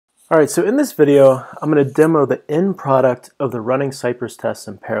Alright, so in this video, I'm going to demo the end product of the running Cypress tests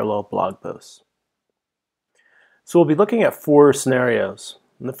in parallel blog posts. So we'll be looking at four scenarios.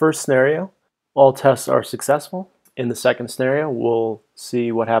 In the first scenario, all tests are successful. In the second scenario, we'll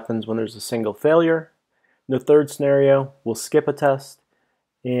see what happens when there's a single failure. In the third scenario, we'll skip a test.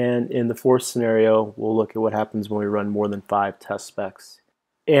 And in the fourth scenario, we'll look at what happens when we run more than 5 test specs.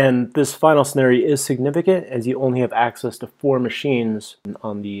 And this final scenario is significant as you only have access to 4 machines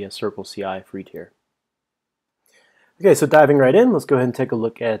on the Circle CI free tier. Okay, so diving right in, let's go ahead and take a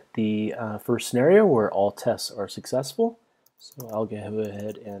look at the first scenario where all tests are successful. So I'll go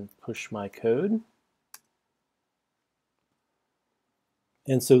ahead and push my code.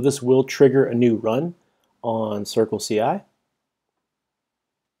 And so this will trigger a new run on Circle CI.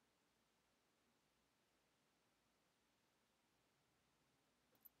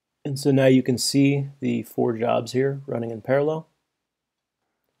 And so now you can see the 4 jobs here running in parallel.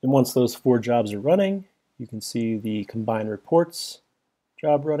 And once those 4 jobs are running, you can see the combined reports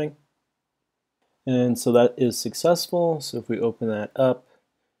job running. And so that is successful. So if we open that up,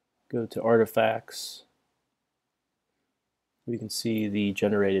 go to artifacts, we can see the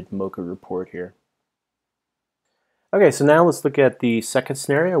generated Mocha report here. Okay, so now let's look at the second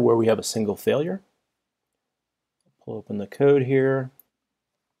scenario where we have a single failure. Pull open the code here.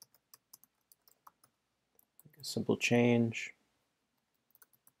 Simple change.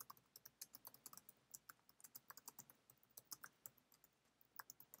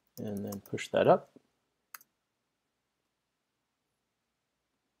 And then push that up.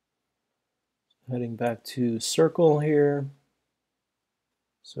 Heading back to Circle here.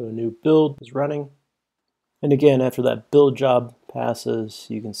 So a new build is running. And again, after that build job passes,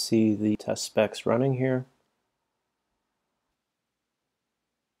 you can see the test specs running here.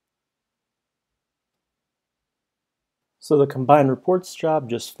 So the combined reports job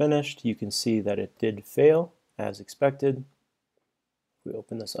just finished. You can see that it did fail as expected. If we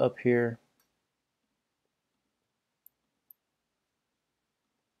open this up here,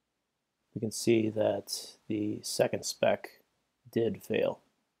 we can see that the second spec did fail.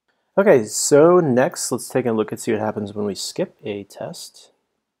 Okay, so next let's take a look and see what happens when we skip a test.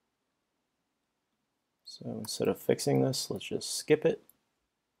 So instead of fixing this, let's just skip it.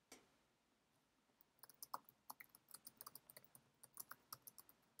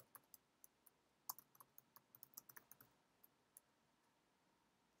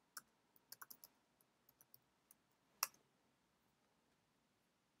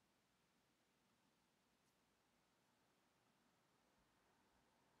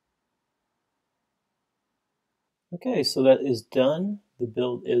 Okay, so that is done. The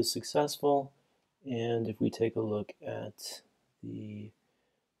build is successful. And if we take a look at the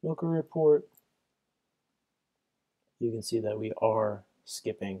Mocha report, you can see that we are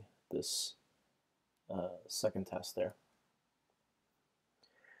skipping this second test there.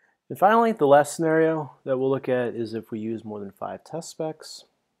 And finally, the last scenario that we'll look at is if we use more than 5 test specs.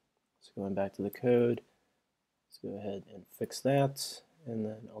 So going back to the code, let's go ahead and fix that. And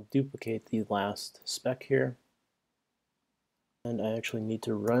then I'll duplicate the last spec here. And I actually need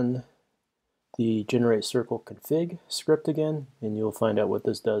to run the generate circle config script again, and you'll find out what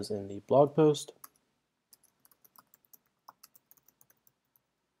this does in the blog post.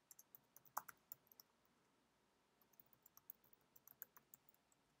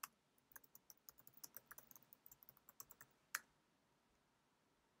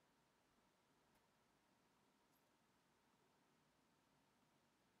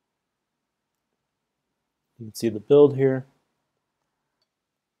 You can see the build here.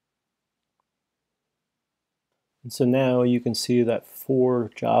 And so now you can see that 4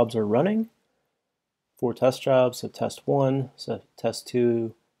 jobs are running, 4 test jobs, so test 1, so test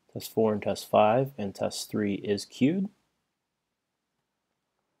 2, test 4, and test 5, and test 3 is queued.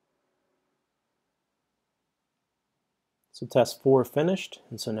 So test 4 finished,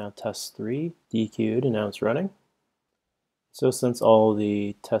 and so now test 3 dequeued, and now it's running. So since all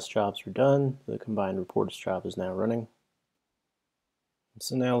the test jobs are done, the combined reports job is now running.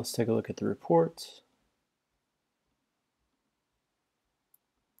 So now let's take a look at the report.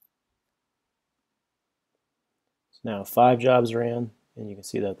 Now 5 jobs ran, and you can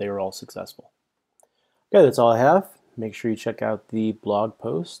see that they were all successful. Okay, that's all I have. Make sure you check out the blog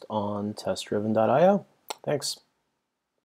post on testdriven.io. Thanks.